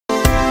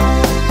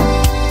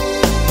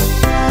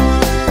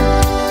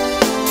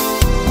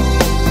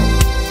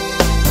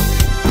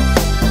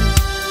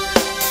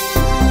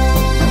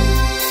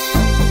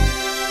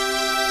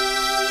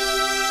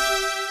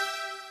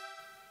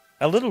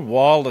A little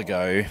while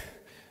ago,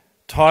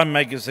 Time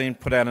magazine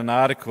put out an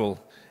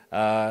article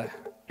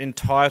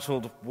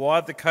entitled "Why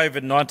the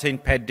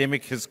COVID-19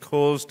 Pandemic Has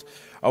Caused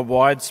a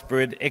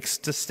Widespread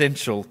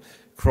Existential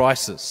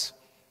Crisis."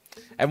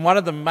 And one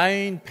of the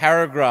main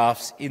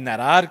paragraphs in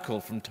that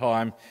article from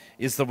Time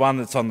is the one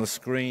that's on the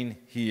screen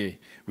here,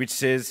 which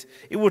says,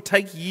 "It will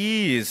take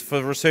years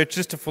for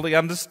researchers to fully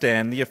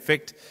understand the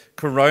effect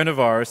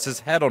coronavirus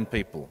has had on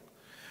people.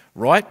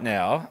 Right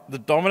now, the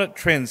dominant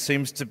trend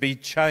seems to be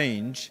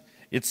change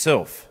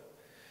itself.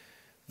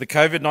 The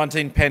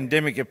COVID-19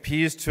 pandemic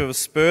appears to have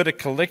spurred a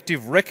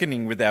collective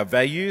reckoning with our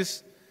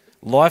values,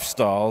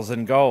 lifestyles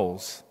and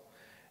goals,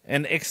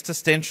 an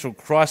existential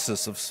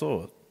crisis of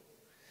sort."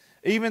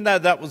 Even though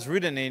that was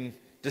written in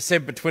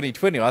December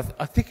 2020, I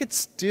think it's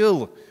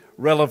still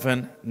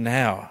relevant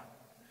now.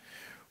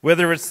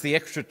 Whether it's the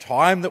extra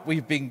time that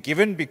we've been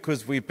given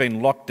because we've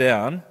been locked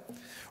down,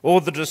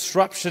 or the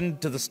disruption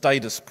to the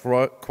status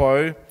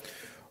quo,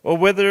 or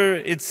whether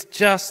it's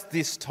just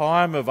this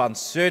time of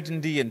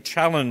uncertainty and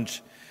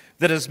challenge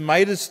that has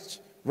made us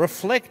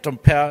reflect on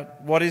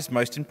what is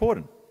most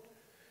important.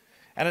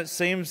 And it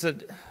seems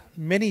that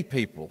many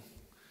people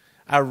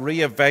are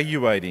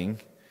re-evaluating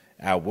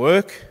our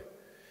work,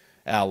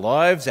 our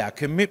lives, our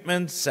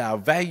commitments, our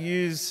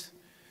values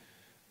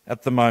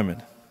at the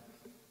moment.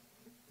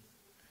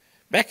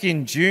 Back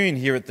in June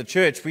here at the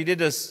church, we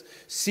did a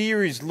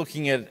series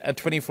looking at a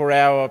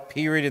 24-hour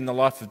period in the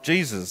life of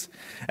Jesus.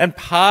 And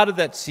part of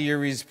that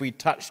series we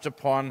touched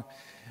upon,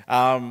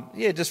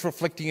 just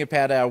reflecting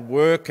about our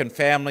work and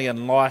family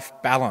and life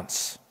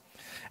balance.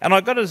 And I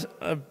got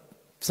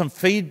some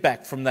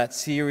feedback from that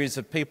series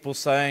of people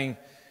saying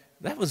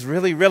that was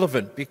really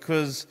relevant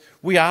because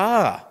we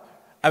are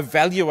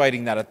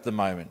evaluating that at the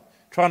moment,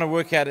 trying to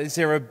work out, is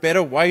there a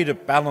better way to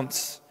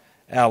balance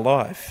our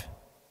life?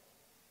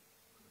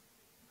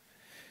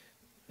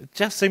 It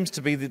just seems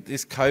to be that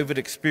this COVID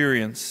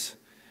experience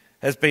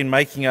has been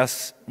making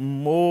us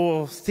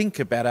more think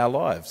about our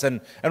lives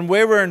and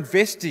where we're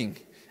investing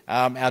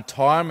our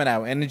time and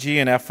our energy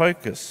and our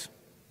focus.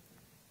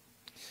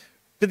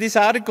 But this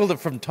article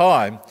from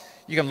Time,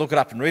 you can look it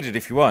up and read it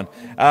if you want,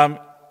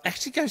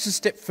 actually goes a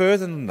step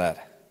further than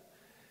that.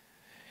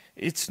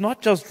 It's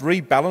not just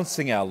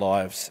rebalancing our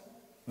lives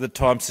that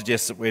Time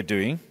suggests that we're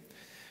doing,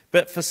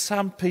 but for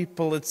some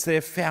people it's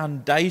their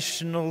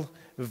foundational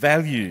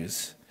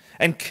values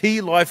and key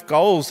life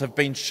goals have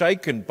been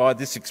shaken by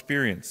this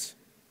experience.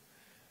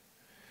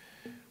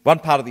 One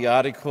part of the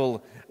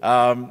article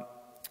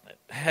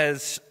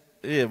was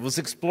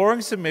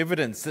exploring some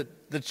evidence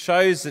that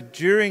shows that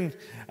during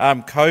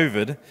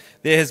COVID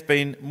there has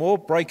been more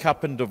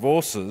breakup and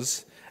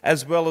divorces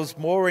as well as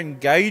more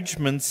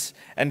engagements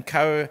and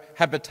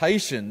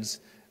cohabitations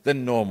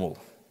than normal.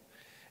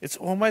 It's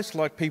almost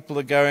like people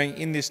are going,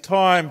 in this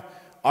time,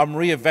 I'm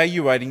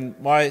re-evaluating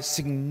my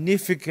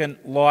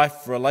significant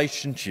life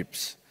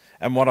relationships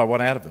and what I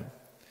want out of them.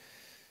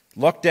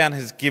 Lockdown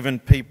has given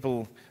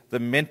people the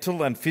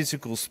mental and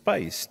physical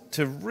space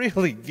to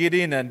really get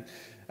in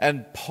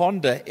and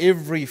ponder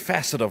every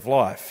facet of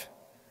life.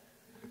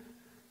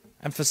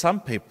 And for some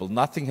people,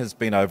 nothing has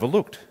been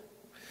overlooked.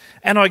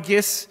 And I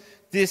guess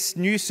this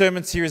new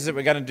sermon series that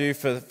we're going to do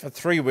for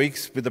 3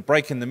 weeks with a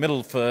break in the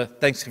middle for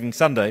Thanksgiving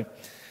Sunday,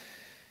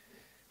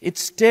 it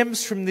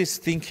stems from this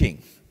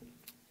thinking.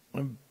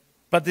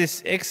 But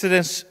this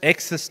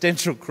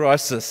existential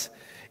crisis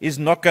is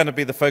not going to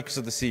be the focus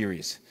of the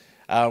series.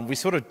 We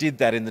sort of did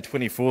that in the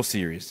 24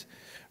 series.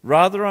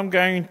 Rather, I'm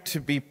going to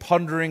be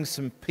pondering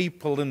some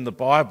people in the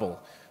Bible,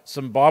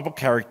 some Bible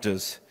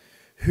characters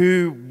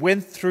who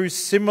went through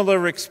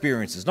similar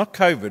experiences, not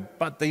COVID,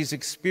 but these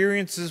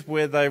experiences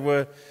where they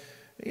were,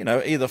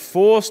 either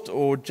forced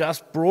or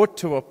just brought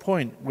to a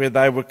point where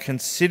they were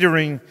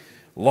considering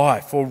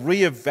life or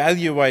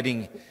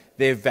re-evaluating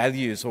their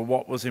values or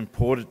what was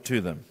important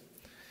to them.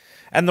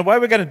 And the way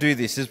we're going to do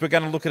this is we're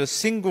going to look at a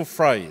single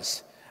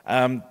phrase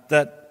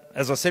that,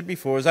 as I said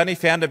before, is only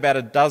found about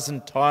a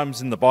dozen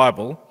times in the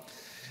Bible,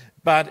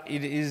 but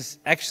it is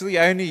actually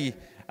only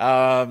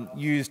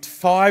used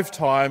 5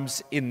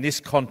 times in this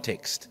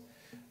context.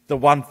 The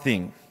one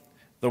thing.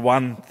 The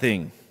one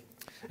thing.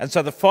 And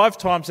so the 5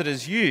 times it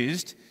is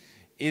used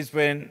is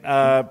when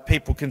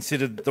people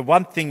consider the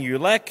one thing you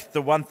lack,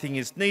 the one thing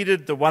is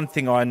needed, the one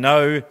thing I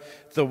know,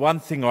 the one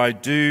thing I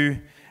do,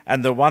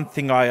 and the one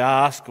thing I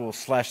ask or /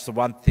 the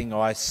one thing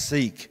I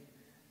seek.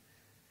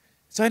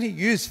 It's only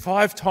used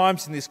 5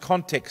 times in this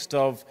context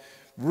of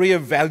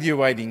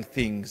re-evaluating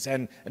things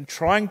and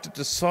trying to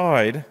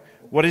decide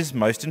what is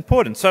most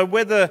important. So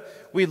whether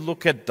we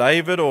look at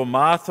David or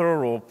Martha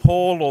or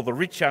Paul or the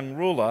rich young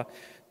ruler,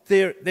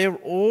 they're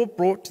all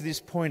brought to this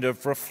point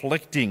of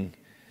reflecting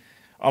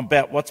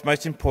about what's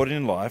most important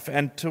in life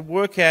and to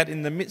work out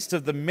in the midst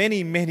of the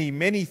many, many,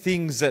 many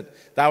things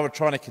that they were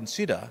trying to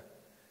consider,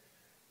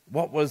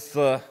 what was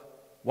the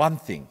one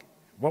thing?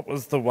 What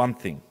was the one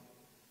thing?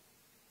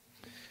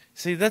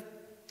 See,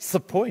 that's the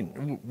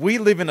point. We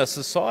live in a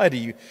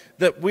society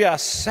that we are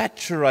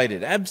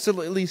saturated,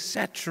 absolutely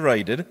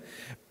saturated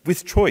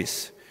with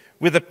choice.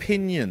 with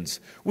opinions,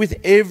 with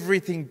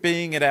everything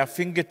being at our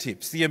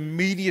fingertips, the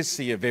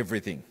immediacy of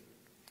everything.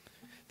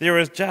 There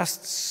are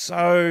just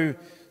so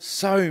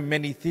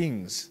many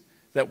things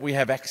that we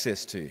have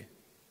access to.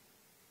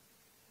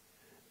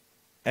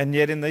 And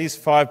yet in these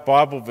 5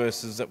 Bible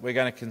verses that we're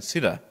going to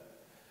consider,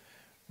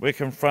 we're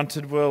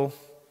confronted, well,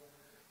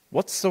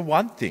 what's the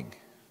one thing?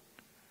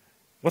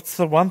 What's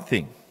the one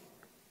thing?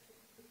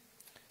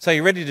 So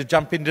you ready to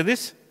jump into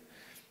this?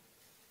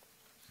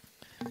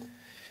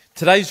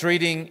 Today's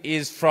reading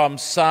is from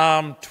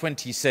Psalm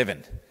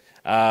 27,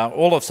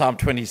 all of Psalm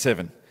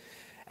 27.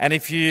 And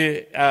if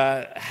you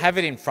have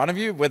it in front of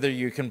you, whether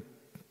you can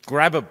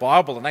grab a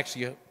Bible and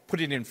actually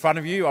put it in front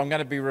of you, I'm going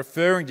to be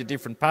referring to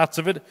different parts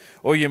of it,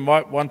 or you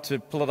might want to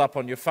pull it up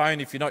on your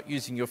phone if you're not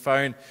using your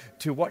phone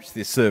to watch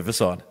this service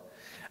on.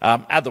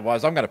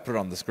 Otherwise, I'm going to put it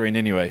on the screen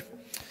anyway.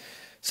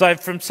 So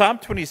from Psalm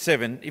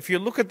 27, if you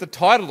look at the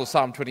title of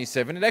Psalm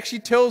 27, it actually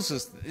tells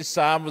us that this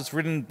psalm was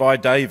written by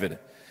David,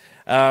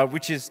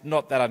 which is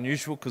not that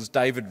unusual because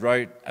David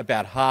wrote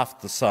about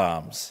half the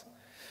Psalms.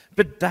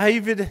 But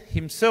David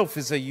himself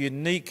is a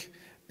unique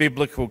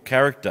biblical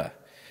character.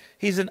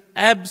 He's an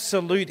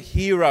absolute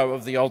hero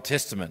of the Old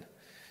Testament.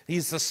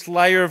 He's the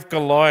slayer of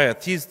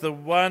Goliath. He's the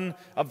one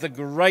of the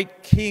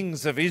great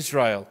kings of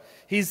Israel.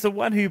 He's the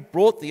one who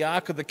brought the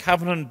Ark of the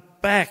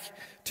Covenant back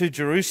to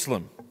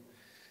Jerusalem.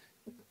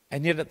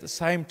 And yet at the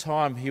same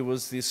time, he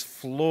was this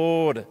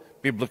flawed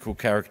biblical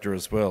character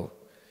as well.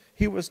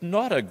 He was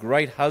not a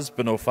great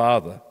husband or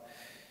father.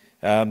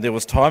 There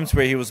was times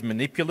where he was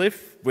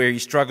manipulative, where he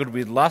struggled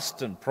with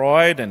lust and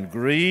pride and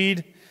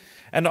greed.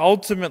 And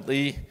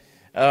ultimately,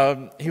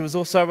 he was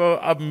also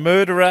a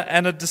murderer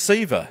and a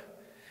deceiver.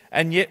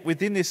 And yet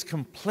within this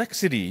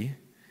complexity,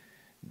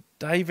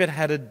 David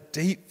had a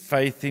deep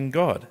faith in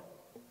God.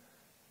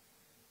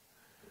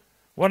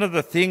 One of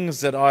the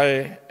things that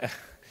I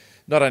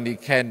not only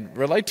can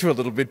relate to a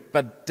little bit,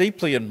 but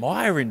deeply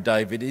admire in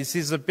David is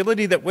his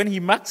ability that when he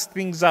mucks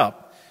things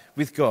up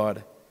with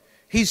God,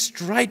 he's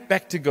straight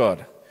back to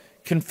God,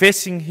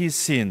 confessing his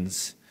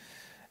sins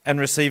and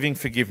receiving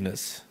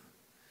forgiveness.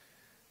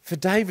 For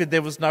David,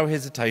 there was no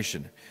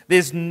hesitation.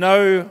 There's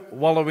no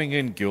wallowing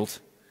in guilt.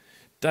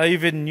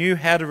 David knew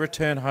how to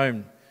return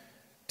home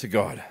to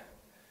God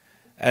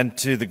and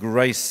to the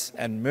grace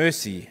and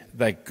mercy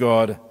that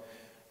God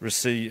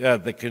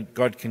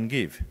can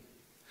give.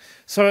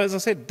 So as I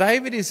said,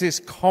 David is this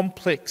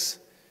complex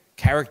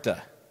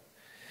character.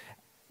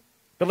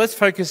 But let's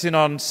focus in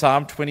on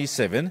Psalm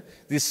 27,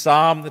 this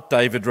psalm that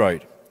David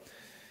wrote.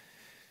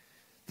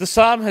 The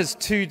psalm has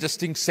 2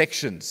 distinct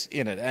sections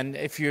in it, and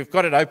if you've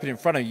got it open in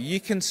front of you, you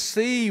can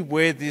see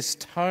where this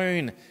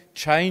tone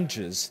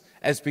changes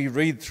as we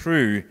read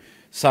through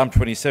Psalm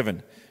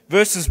 27.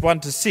 Verses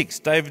 1 to 6,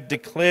 David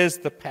declares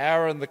the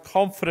power and the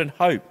confident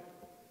hope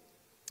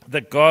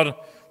that God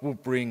will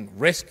bring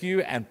rescue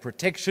and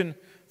protection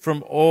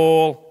from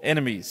all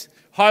enemies.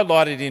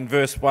 Highlighted in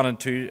verse 1 and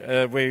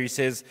 2, where he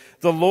says,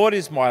 "The Lord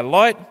is my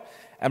light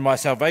and my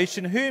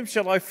salvation, whom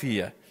shall I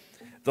fear?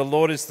 The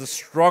Lord is the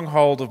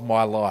stronghold of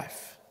my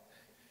life.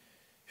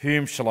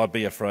 Whom shall I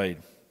be afraid?"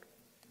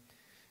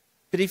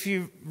 But if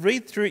you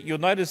read through it, you'll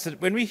notice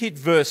that when we hit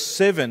verse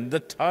 7,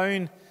 the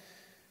tone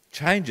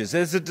changes.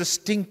 There's a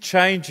distinct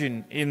change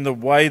in the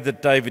way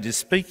that David is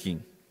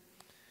speaking.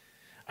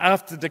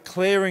 After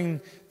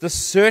declaring the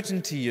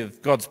certainty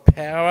of God's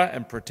power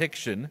and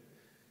protection,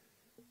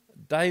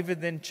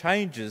 David then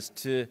changes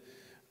to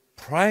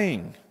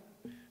praying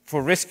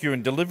for rescue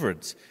and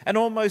deliverance and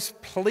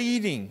almost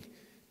pleading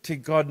to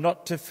God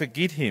not to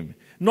forget him,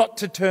 not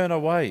to turn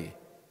away.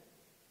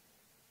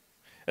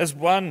 As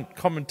one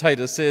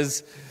commentator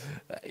says,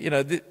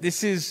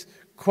 this is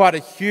quite a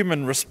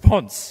human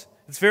response.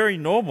 It's very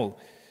normal.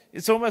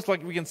 It's almost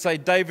like we can say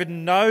David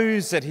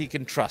knows that he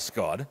can trust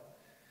God,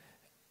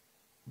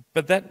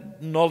 but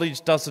that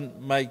knowledge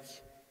doesn't make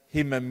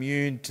him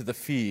immune to the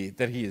fear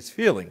that he is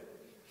feeling.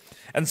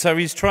 And so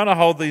he's trying to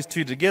hold these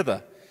two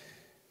together.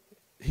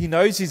 He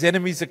knows his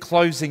enemies are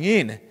closing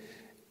in,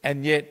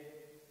 and yet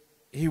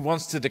he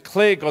wants to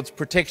declare God's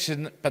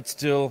protection, but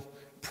still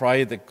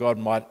pray that God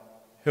might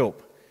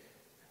help.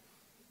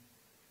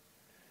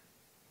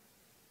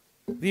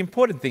 The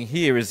important thing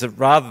here is that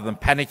rather than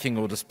panicking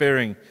or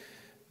despairing,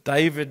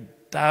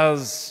 David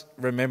does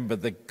remember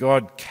that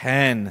God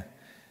can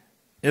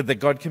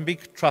be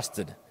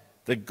trusted,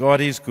 that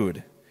God is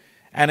good.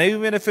 And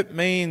even if it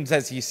means,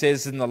 as he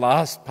says in the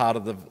last part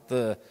of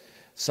the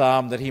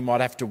psalm, that he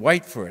might have to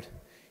wait for it,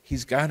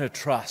 he's going to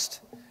trust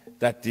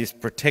that this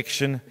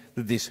protection,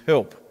 that this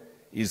help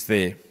is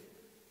there.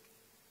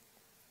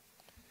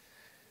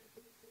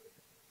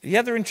 The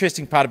other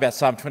interesting part about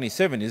Psalm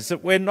 27 is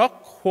that we're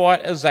not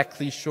quite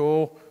exactly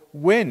sure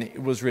when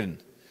it was written.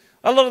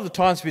 A lot of the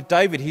times with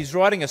David, he's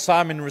writing a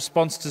psalm in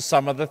response to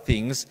some of the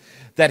things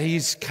that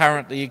he's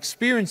currently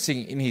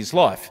experiencing in his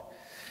life.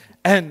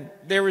 And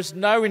there is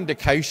no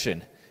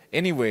indication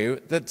anywhere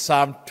that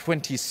Psalm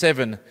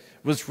 27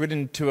 was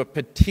written to a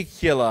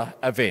particular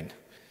event.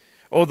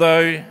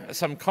 Although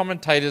some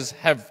commentators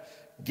have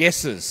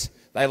guesses.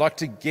 They like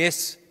to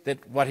guess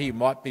that what he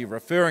might be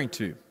referring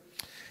to.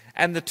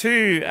 And the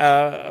two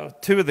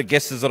of the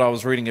guesses that I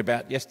was reading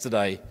about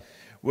yesterday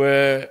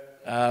were,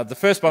 the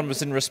first one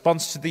was in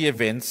response to the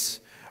events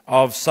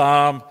of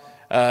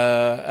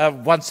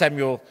 1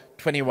 Samuel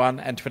 21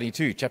 and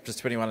 22, chapters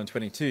 21 and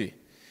 22.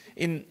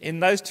 In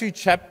those two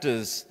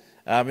chapters,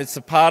 it's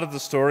a part of the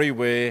story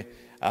where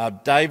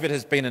David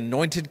has been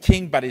anointed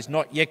king but is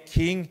not yet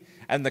king,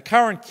 and the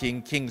current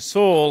king, King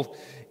Saul,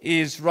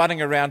 is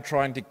running around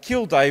trying to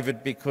kill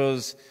David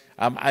because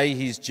A,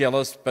 he's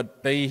jealous,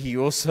 but B, he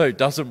also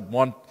doesn't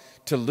want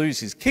to lose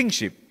his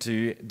kingship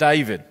to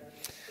David.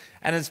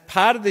 And as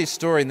part of this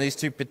story in these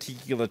two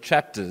particular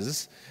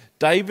chapters,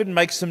 David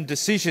makes some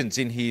decisions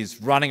in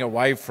his running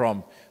away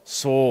from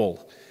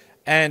Saul.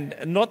 And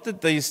not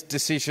that these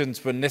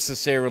decisions were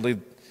necessarily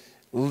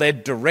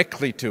led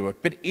directly to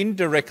it, but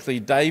indirectly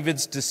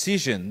David's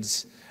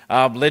decisions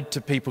led to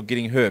people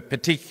getting hurt,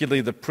 particularly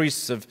the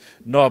priests of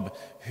Nob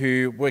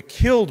who were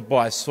killed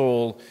by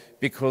Saul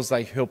because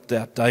they helped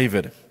out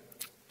David.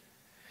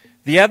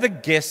 The other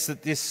guess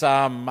that this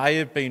psalm may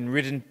have been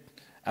written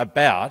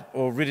about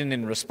or written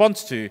in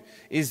response to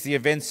is the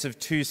events of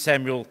 2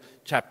 Samuel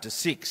chapter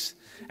 6.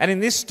 And in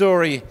this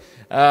story,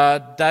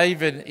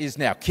 David is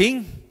now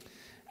king,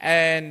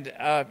 and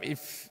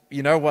if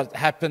you know what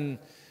happened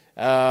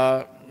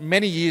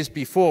many years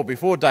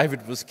before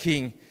David was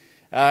king,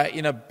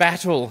 in a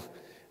battle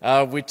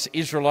which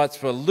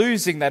Israelites were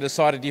losing, they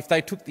decided if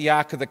they took the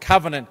Ark of the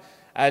Covenant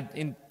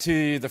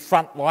into the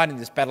front line in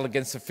this battle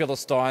against the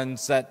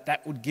Philistines,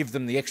 that would give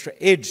them the extra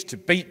edge to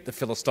beat the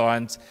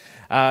Philistines.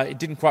 It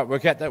didn't quite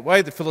work out that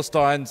way. The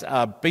Philistines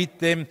beat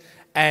them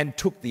and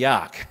took the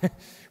Ark,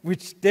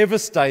 which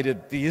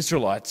devastated the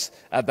Israelites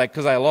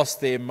because they lost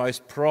their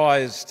most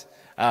prized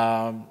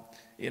item,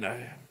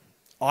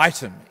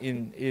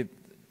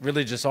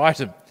 religious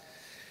item.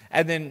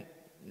 And then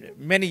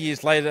many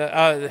years later,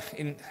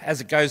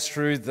 as it goes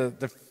through,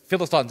 the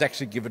Philistines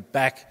actually give it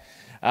back.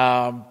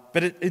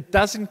 But it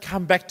doesn't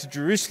come back to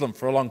Jerusalem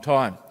for a long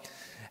time.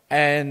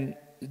 And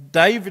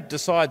David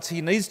decides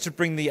he needs to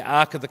bring the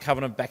Ark of the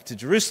Covenant back to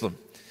Jerusalem.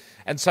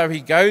 And so he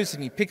goes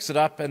and he picks it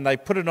up and they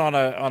put it on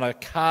a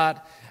cart.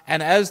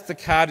 And as the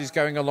cart is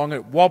going along,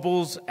 it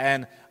wobbles,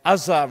 and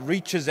Uzzah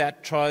reaches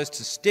out, tries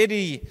to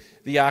steady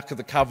the Ark of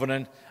the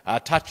Covenant,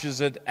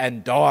 touches it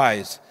and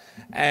dies.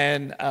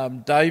 And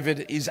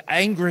David is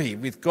angry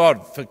with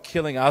God for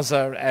killing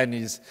Uzzah and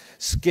is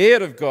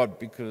scared of God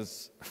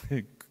because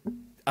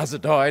Uzzah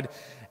died.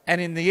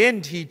 And in the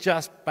end, he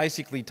just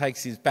basically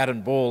takes his bat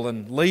and ball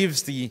and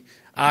leaves the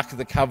Ark of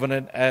the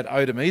Covenant at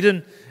Odom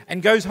Eden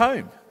and goes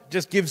home,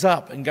 just gives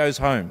up and goes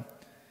home.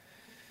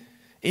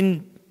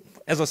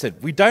 As I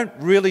said, we don't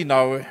really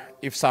know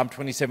if Psalm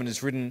 27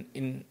 is written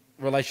in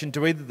relation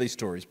to either of these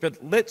stories,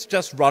 but let's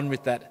just run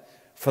with that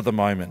for the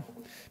moment.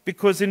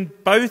 Because in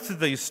both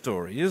of these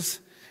stories,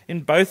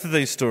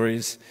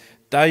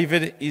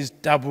 David is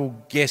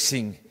double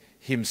guessing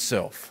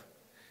himself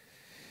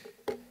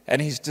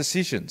and his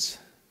decisions.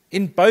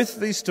 In both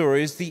of these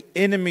stories, the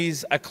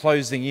enemies are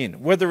closing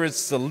in, whether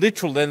it's the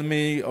literal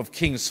enemy of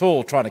King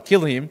Saul trying to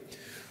kill him,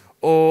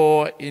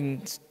 or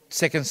in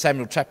 2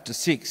 Samuel chapter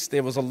 6,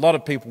 there was a lot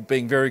of people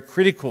being very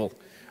critical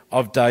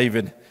of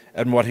David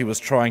and what he was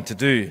trying to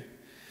do.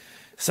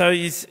 So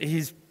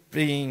he's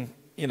being,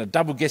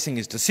 double guessing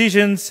his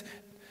decisions.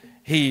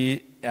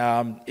 He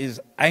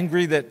is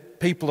angry that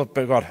people have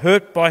got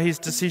hurt by his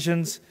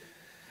decisions,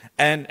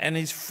 and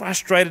he's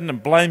frustrated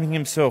and blaming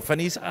himself, and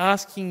he's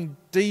asking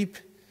deep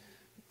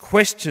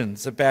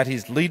questions about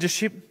his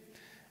leadership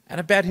and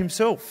about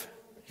himself,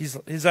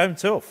 his own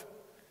self.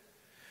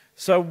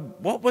 So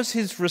what was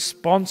his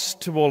response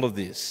to all of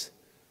this?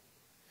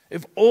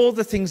 Of all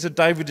the things that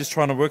David is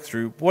trying to work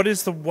through, what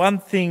is the one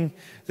thing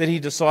that he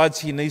decides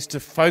he needs to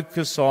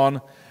focus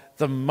on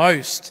the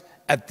most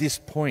at this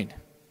point?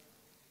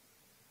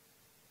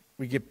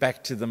 We get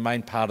back to the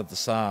main part of the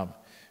psalm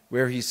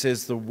where he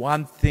says, the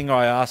one thing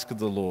I ask of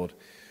the Lord,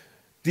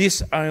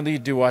 this only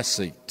do I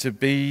seek, to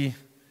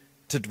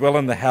dwell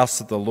in the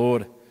house of the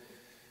Lord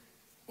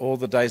all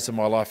the days of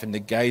my life, and to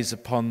gaze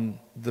upon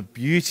the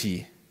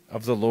beauty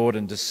of the Lord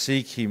and to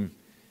seek him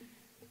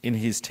in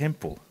his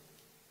temple.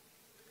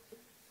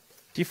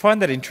 Do you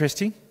find that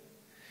interesting?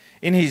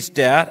 In his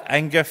doubt,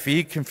 anger,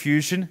 fear,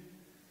 confusion,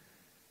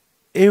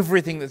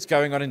 everything that's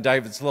going on in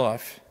David's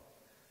life,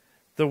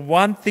 the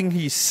one thing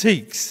he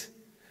seeks,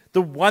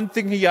 the one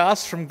thing he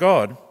asks from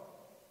God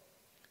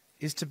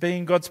is to be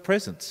in God's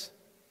presence.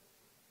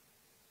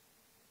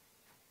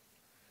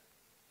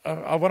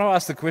 I want to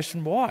ask the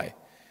question, why?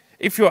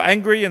 If you're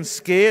angry and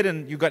scared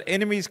and you've got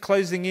enemies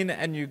closing in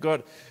and you've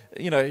got,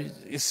 you're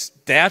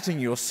doubting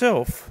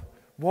yourself,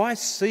 why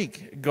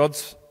seek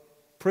God's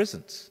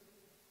presence?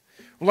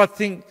 Well, I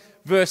think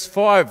verse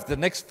 5, the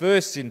next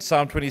verse in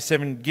Psalm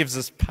 27, gives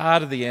us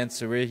part of the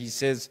answer, where he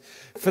says,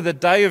 for the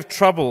day of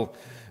trouble,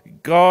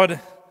 God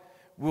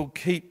will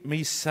keep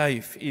me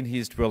safe in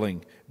his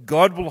dwelling.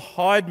 God will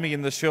hide me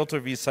in the shelter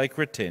of his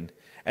sacred tent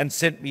and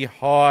set me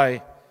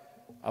high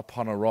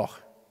upon a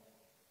rock.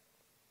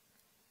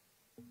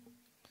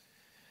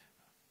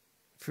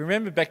 If you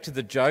remember back to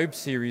the Job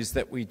series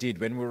that we did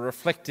when we were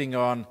reflecting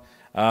on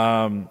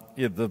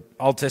the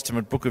Old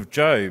Testament book of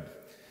Job,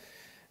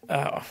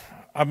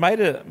 I made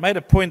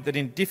a point that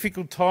in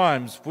difficult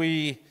times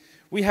we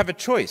have a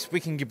choice. We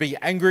can be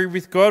angry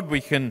with God,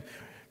 we can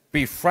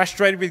be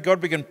frustrated with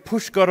God, we can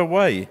push God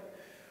away,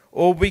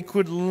 or we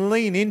could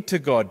lean into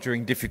God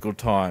during difficult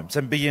times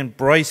and be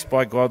embraced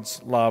by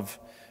God's love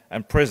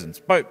and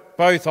presence.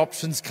 Both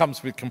options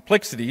comes with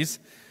complexities,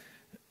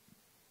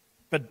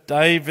 but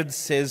David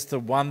says the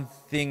one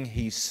thing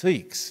he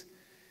seeks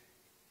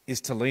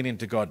is to lean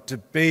into God, to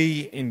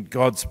be in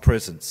God's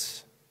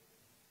presence.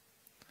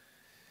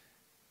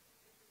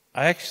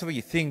 I actually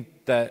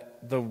think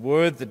that the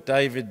word that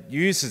David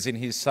uses in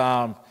his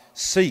psalm,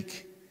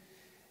 seek,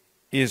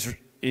 is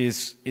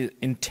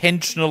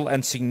intentional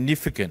and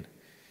significant.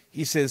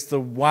 He says, the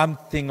one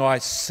thing I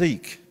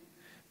seek,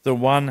 the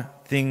one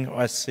thing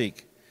I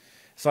seek.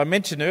 As I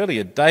mentioned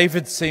earlier,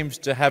 David seems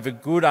to have a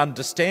good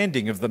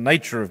understanding of the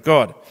nature of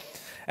God.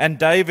 And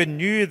David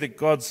knew that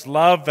God's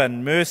love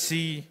and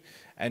mercy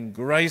and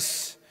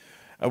grace,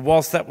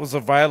 whilst that was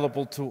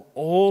available to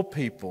all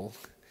people,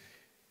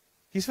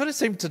 he sort of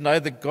seemed to know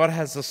that God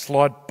has a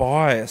slight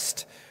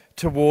bias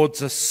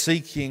towards a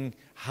seeking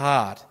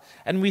heart.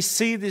 And we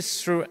see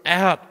this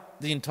throughout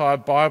the entire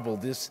Bible,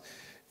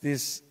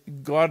 this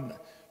God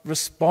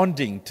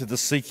responding to the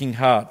seeking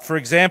heart. For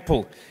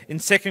example, in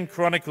 2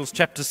 Chronicles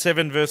chapter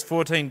 7 verse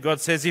 14, God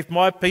says, if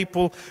my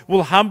people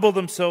will humble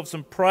themselves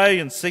and pray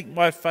and seek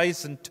my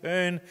face and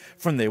turn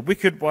from their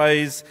wicked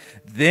ways,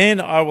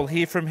 then I will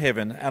hear from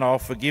heaven and I'll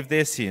forgive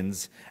their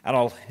sins and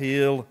I'll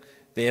heal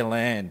their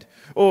land.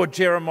 Or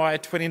Jeremiah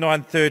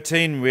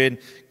 29:13, when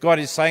God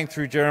is saying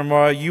through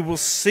Jeremiah, you will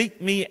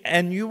seek me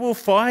and you will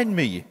find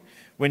me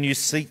when you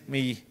seek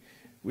me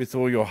with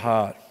all your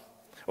heart.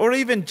 Or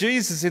even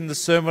Jesus in the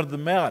Sermon on the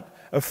Mount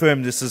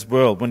affirmed this as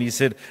well when he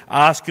said,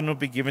 ask and it will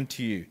be given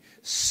to you.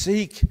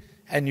 Seek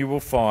and you will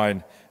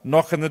find.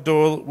 Knock and the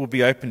door will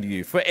be open to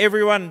you. For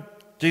everyone,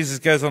 Jesus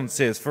goes on and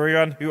says, for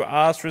everyone who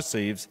asks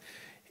receives,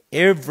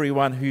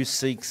 everyone who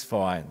seeks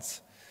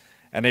finds,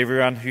 and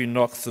everyone who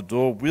knocks the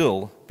door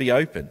will be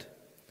opened.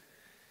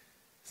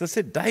 As I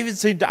said, David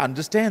seemed to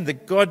understand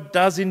that God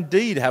does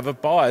indeed have a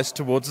bias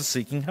towards a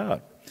seeking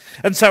heart.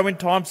 And so in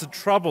times of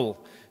trouble,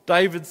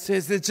 David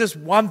says, there's just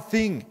one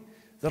thing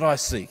that I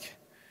seek,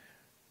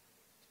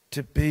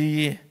 to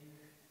be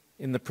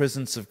in the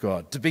presence of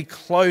God, to be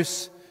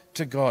close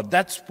to God.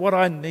 That's what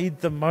I need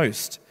the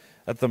most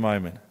at the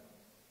moment.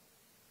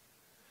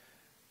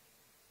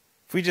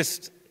 If we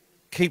just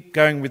keep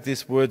going with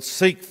this word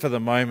seek for the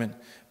moment,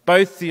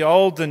 both the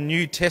Old and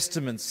New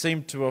Testaments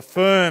seem to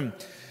affirm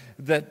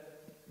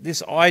that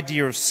this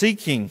idea of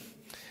seeking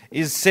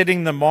is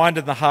setting the mind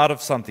and the heart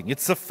of something.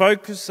 It's the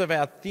focus of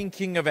our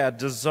thinking, of our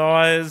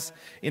desires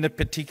in a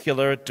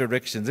particular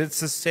direction.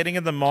 It's the setting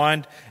of the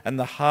mind and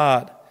the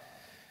heart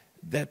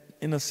that,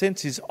 in a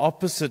sense, is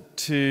opposite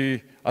to,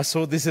 I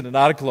saw this in an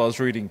article I was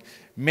reading,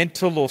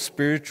 mental or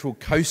spiritual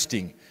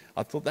coasting.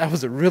 I thought that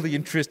was a really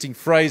interesting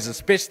phrase,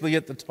 especially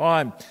at the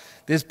time.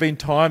 There's been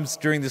times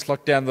during this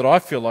lockdown that I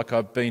feel like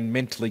I've been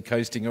mentally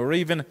coasting or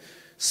even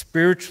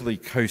spiritually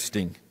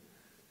coasting.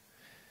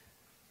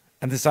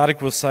 And this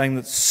article was saying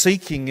that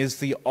seeking is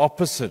the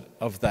opposite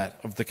of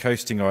that, of the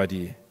coasting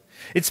idea.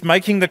 It's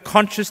making the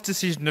conscious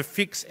decision to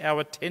fix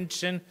our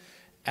attention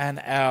and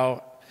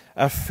our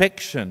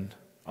affection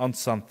on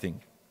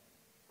something.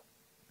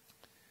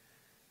 I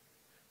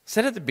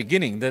said at the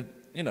beginning that,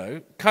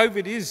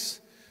 COVID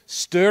is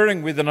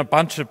stirring within a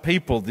bunch of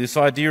people this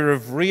idea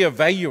of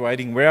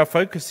re-evaluating where our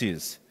focus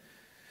is.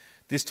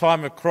 This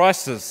time of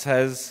crisis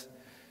has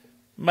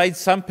made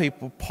some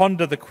people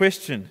ponder the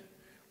question,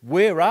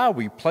 where are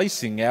we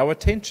placing our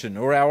attention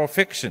or our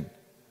affection?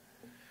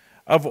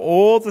 Of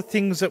all the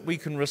things that we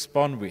can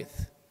respond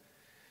with,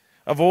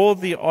 of all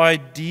the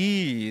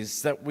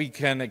ideas that we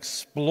can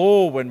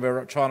explore when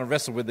we're trying to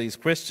wrestle with these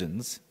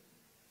questions,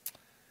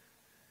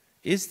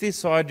 is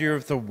this idea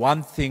of the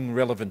one thing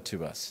relevant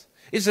to us?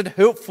 Is it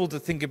helpful to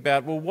think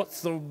about, well,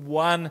 what's the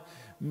one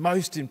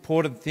most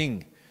important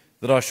thing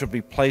that I should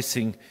be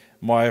placing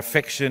my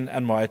affection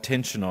and my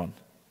attention on?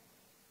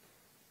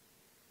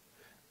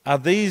 Are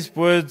these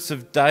words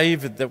of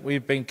David that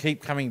we've been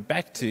keep coming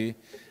back to,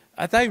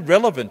 are they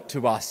relevant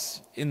to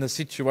us in the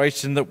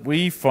situation that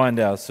we find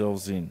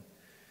ourselves in?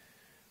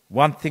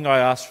 One thing I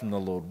ask from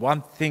the Lord,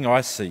 one thing I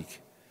seek,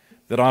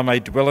 that I may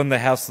dwell in the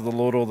house of the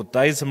Lord all the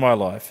days of my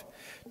life,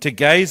 to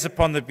gaze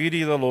upon the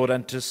beauty of the Lord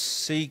and to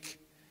seek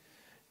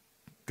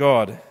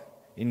God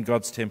in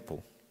God's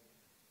temple.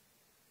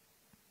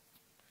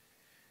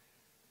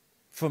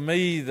 For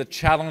me, the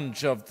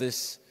challenge of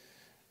this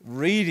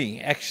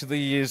reading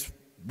actually is,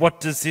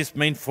 what does this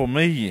mean for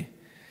me?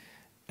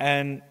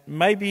 And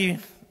maybe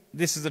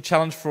this is a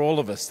challenge for all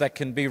of us that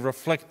can be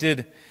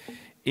reflected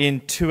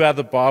in two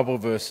other Bible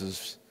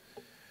verses.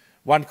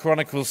 1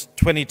 Chronicles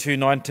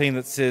 22:19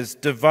 that says,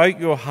 devote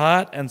your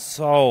heart and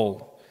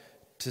soul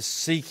to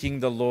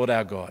seeking the Lord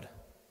our God.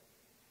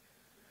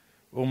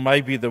 Or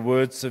maybe the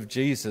words of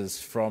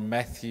Jesus from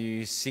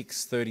Matthew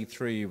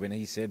 6:33 when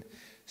he said,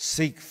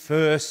 "Seek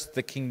first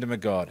the kingdom of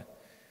God,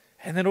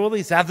 and then all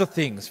these other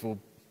things will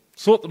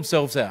sort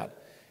themselves out.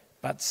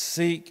 But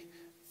seek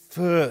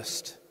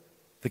first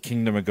the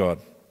kingdom of God."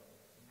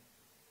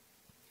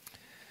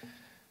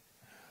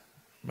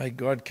 May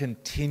God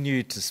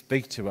continue to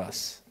speak to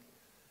us,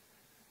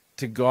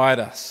 to guide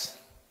us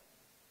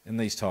in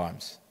these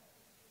times.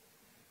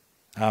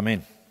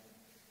 Amen.